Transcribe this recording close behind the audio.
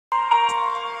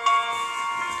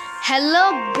Hello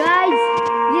guys,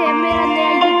 ये है मेरा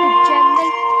नया यूट्यूब चैनल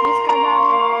जिसका नाम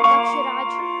है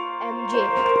दक्षराज एमजे।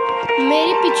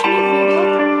 मेरी पिछली वीडियो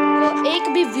को एक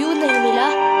भी व्यू नहीं मिला,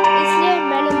 इसलिए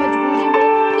मैंने मजबूरी में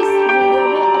इस वीडियो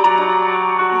में अपना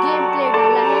गेम प्ले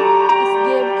डाला है इस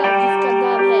गेम का, जिसका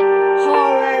नाम है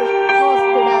हॉरर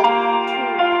हॉस्पिटल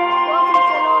 2। तो फिर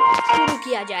चलो शुरू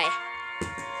किया जाए।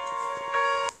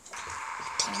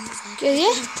 क्या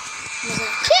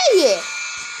ये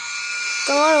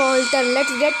Come on, Walter,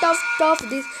 let's get off of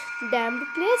this damned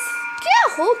place. क्या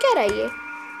हो क्या रहा है ये?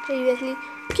 Previously,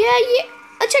 क्या ये?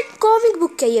 अच्छा, कॉमिक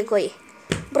बुक क्या ये कोई?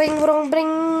 Bring, bring,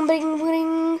 bring, bring,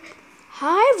 bring.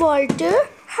 Hi, Walter.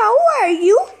 How are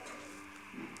you?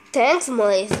 Thanks,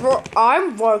 Maurice. I'm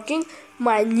working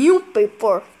my new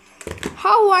paper.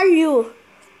 How are you?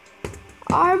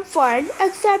 I'm fine,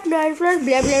 except nine friends.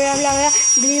 Blah blah blah blah blah.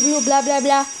 Blah blah blah blah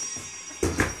blah.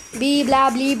 B blah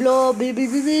ब्ली blow B B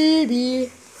B B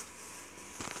B.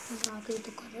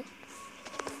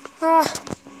 हाँ,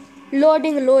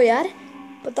 loading लो यार,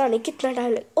 पता नहीं कितना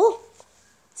time लगे। ओह,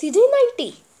 सीधे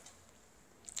 90।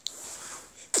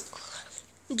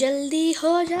 जल्दी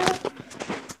हो जा।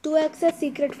 To access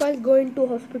secret file going to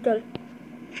hospital.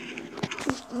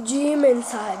 Ji main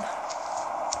साहब।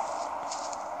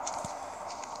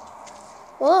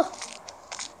 ओह,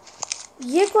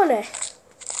 ये कौन है?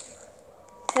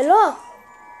 हेलो,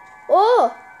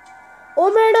 ओ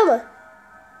मैडम,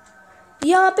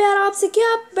 यहाँ पे आराम से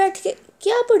क्या बैठ के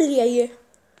क्या पढ़ रही है ये?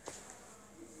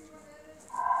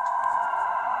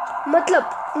 मतलब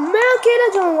मैं अकेला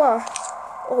जाऊंगा?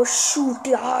 ओ शूट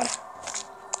यार,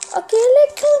 अकेले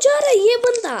क्यों जा रहा है ये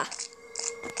बंदा?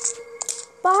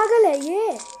 पागल है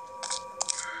ये।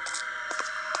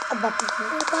 अब पागल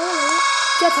है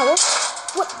क्या था वो?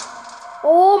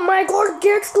 Oh my God,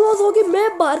 gate close हो गई,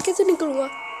 मैं बाहर कैसे निकलूंगा?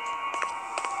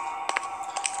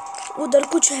 उधर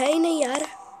कुछ है ही नहीं यार।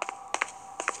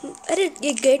 अरे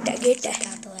ये गेट है, गेट है,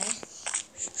 क्या तो है?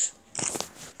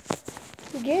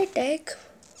 गेट है एक।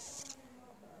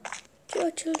 क्यों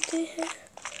चलते हैं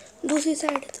दूसरी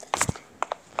साइड,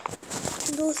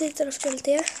 दूसरी तरफ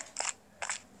चलते हैं।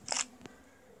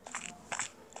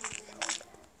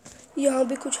 यहाँ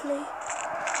भी कुछ नहीं।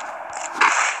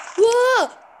 वाह,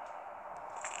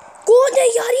 कौन है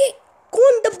यार ये?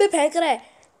 कौन डब्बे फेंक रहा है?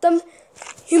 तुम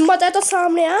हिम्मत है तो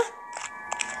सामने आ,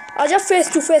 आजा,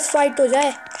 फेस टू फेस फाइट हो जाए।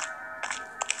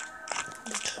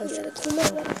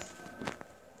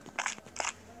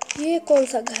 ये कौन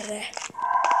सा घर है?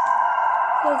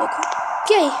 ये देखो,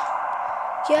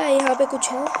 क्या है यहाँ पे? कुछ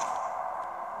है?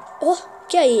 ओह,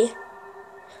 क्या है ये?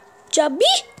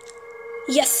 चाबी?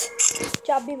 यस,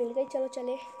 चाबी मिल गई। चलो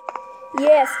चले।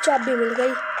 यस, चाबी मिल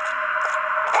गई।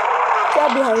 क्या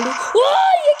बिहाइंड? ओह,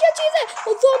 ये क्या चीज है?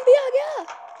 वो ज़ॉम्बी आ गया।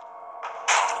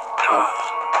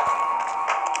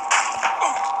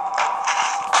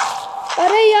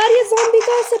 अरे यार, ये ज़ॉम्बी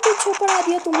कहाँ से पीछे पड़ा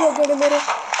दिया तुम लोगों ने मेरे?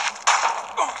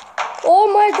 ओह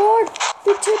माय गॉड,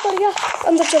 पीछे पड़ गया।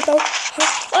 अंदर चलता हूँ। हाँ।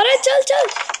 अरे चल चल।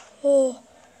 ओह,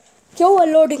 क्या हुआ?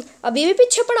 लोडिंग। अभी भी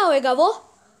पीछे पड़ा होएगा वो।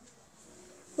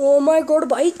 ओह माय गॉड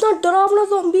भाई, इतना डरावना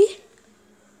zombie.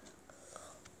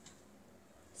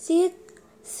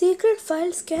 Secret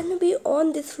files can be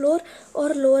on this floor or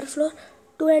lower floor.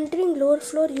 To entering lower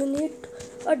floor, you need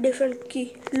a different key.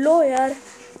 लो यार।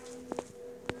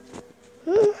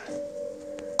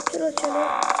 चलो चलो।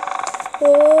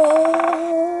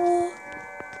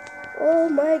 ओह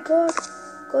माय गॉड,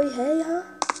 कोई है यहाँ?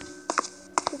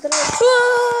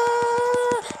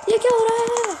 ये क्या हो रहा है?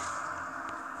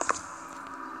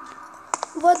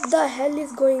 What the hell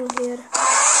is going here?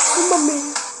 Mummy,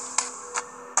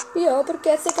 यहाँ पर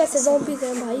कैसे कैसे ज़ॉम्बीज़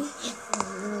हैं भाई?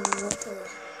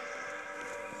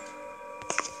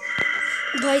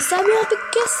 भाई साहब, यहाँ पे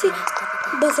कैसी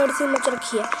भसड़ सी मच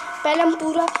रखी है। पहले हम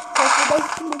पूरा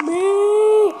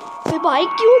मम्मी भाई,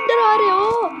 क्यों डरा रहे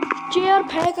हो? चेयर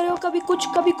फेंक रहे हो, कभी कुछ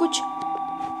कभी कुछ।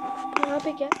 यहाँ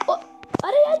पे क्या?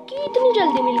 अरे यार, की इतनी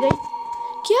जल्दी मिल गई?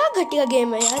 क्या घटिया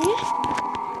गेम है यार ये।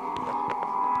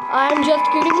 आई एम जस्ट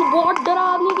किडिंग, बहुत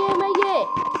डरावनी गेम है ये।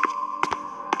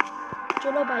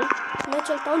 चलो भाई, मैं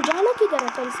चलता हूँ। जाना किधर है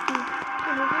पर इसकी?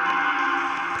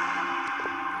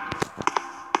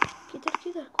 किधर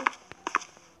किधर को?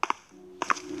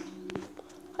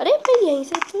 अरे मैं यहीं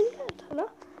से तो नहीं गया था ना?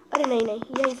 अरे नहीं नहीं,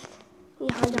 यहीं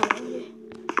यहाँ जाना है मुझे।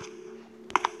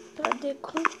 तो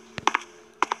देखो,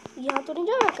 यहाँ तो नहीं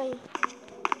जाना कहीं।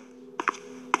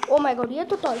 ओ माय गॉड, ये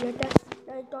तो टॉयलेट है।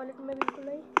 नहीं, टॉयलेट में बिल्कुल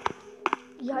नहीं।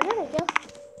 यहाँ जाना है क्या?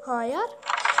 हाँ यार,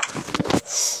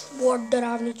 बहुत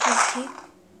डरावनी चीज थी।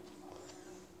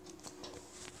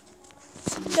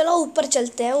 चलो ऊपर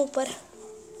चलते हैं, ऊपर।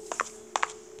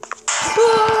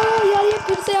 यार ये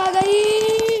फिर फिर से आ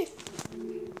गई।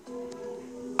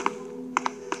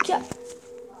 क्या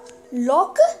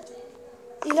लॉक?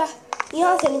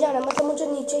 यहाँ से नहीं जाना, मतलब मुझे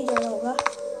नीचे ही जाना होगा।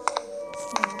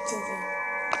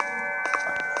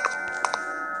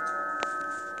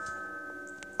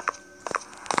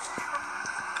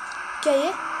 क्या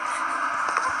ये?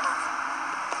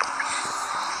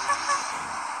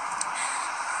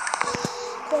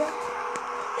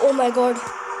 ओ माय गॉड,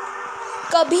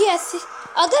 कभी ऐसी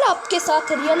अगर आपके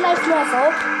साथ रियल लाइफ में ऐसा हो,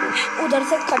 उधर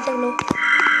से खटक लो।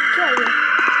 क्या ये?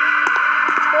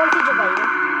 कौन सी जगह है?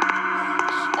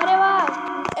 अरे वाह,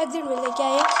 एग्जिट मिल गया। क्या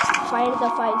है? Find the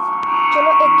file.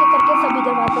 चलो एक के करके सभी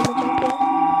दरवाजों में चलते हैं।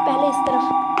 पहले इस तरफ।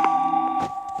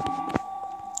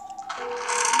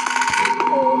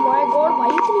 ओ माय गॉड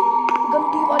भाई, इतनी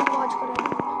गंदी वाली आवाज कर रहा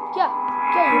है। क्या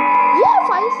क्या ये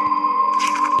फाइल्स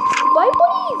भाई,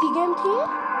 बड़ी इजी गेम थी।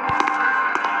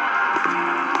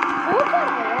 हो क्या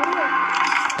रहा है यार?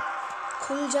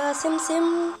 खुल जा सिम सिम।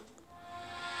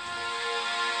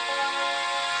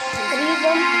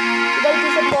 गलती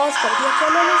से पॉज कर दिया क्या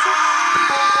मैंने से?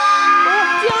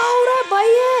 क्या हो रहा है भाई?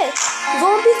 ये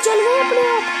ज़ॉम्बीज़ चल गए अपने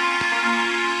आप।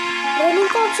 रनिंग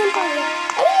का ऑप्शन कहाँ है?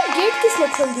 अरे ये गेट किसने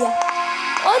खोल दिया?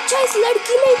 अच्छा, इस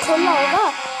लड़की ने ही खोला होगा।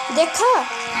 देखा,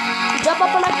 जब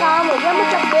अपना काम हो गया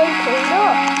मुझे गेट खोल दो।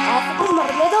 ऐसे तो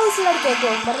मरने दो उस लड़के को,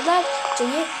 मरना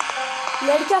चाहिए।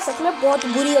 लड़कियां सच में बहुत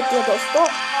बुरी होती है दोस्तों।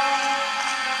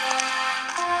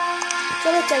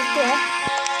 चलो चलते हैं।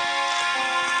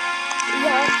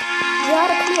 यहाँ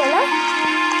रखनी है ना?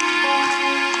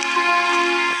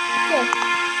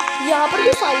 यहाँ पर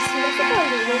भी फाइल्स हैं।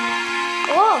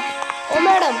 ओ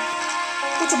मैडम,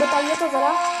 कुछ बताइए तो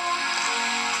जरा।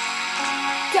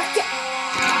 क्या क्या?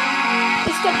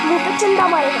 इसके मुंह पे चंदा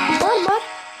मारेगा।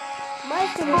 मार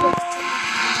इसके मुंह पे।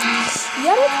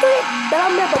 यार एक तो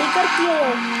ड्रामा बड़ी करती है।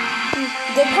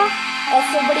 देखा,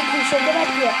 ऐसे बड़ी खुश होकर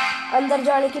बैठी है। अंदर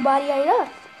जाने की बारी आई ना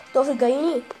तो फिर गई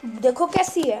नहीं। देखो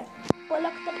कैसी है,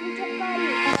 पलक तक नहीं झपका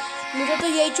रही। मुझे तो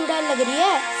यही चुड़ैल लग रही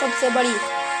है सबसे बड़ी।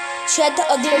 शायद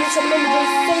अगले मिशन में मुझे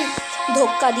इससे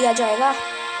धोखा दिया जाएगा।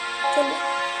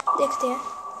 चलो देखते हैं।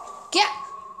 क्या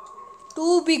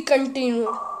टू बी कंटिन्यू?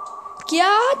 क्या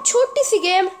छोटी सी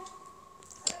गेम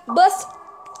बस।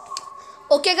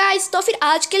 ओके गाइस, तो फिर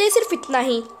आज के लिए सिर्फ इतना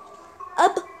ही।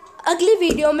 अब अगली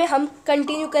वीडियो में हम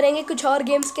कंटिन्यू करेंगे कुछ और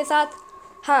गेम्स के साथ।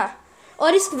 हाँ,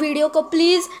 और इस वीडियो को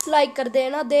प्लीज़ लाइक कर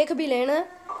देना, देख भी लेना,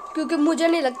 क्योंकि मुझे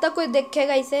नहीं लगता कोई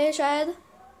देखेगा इसे शायद।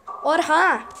 और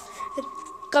हाँ,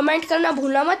 कमेंट करना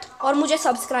भूलना मत, और मुझे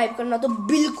सब्सक्राइब करना तो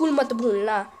बिल्कुल मत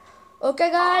भूलना। ओके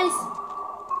गाइस,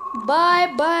 बाय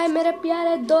बाय मेरे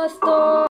प्यारे दोस्तों।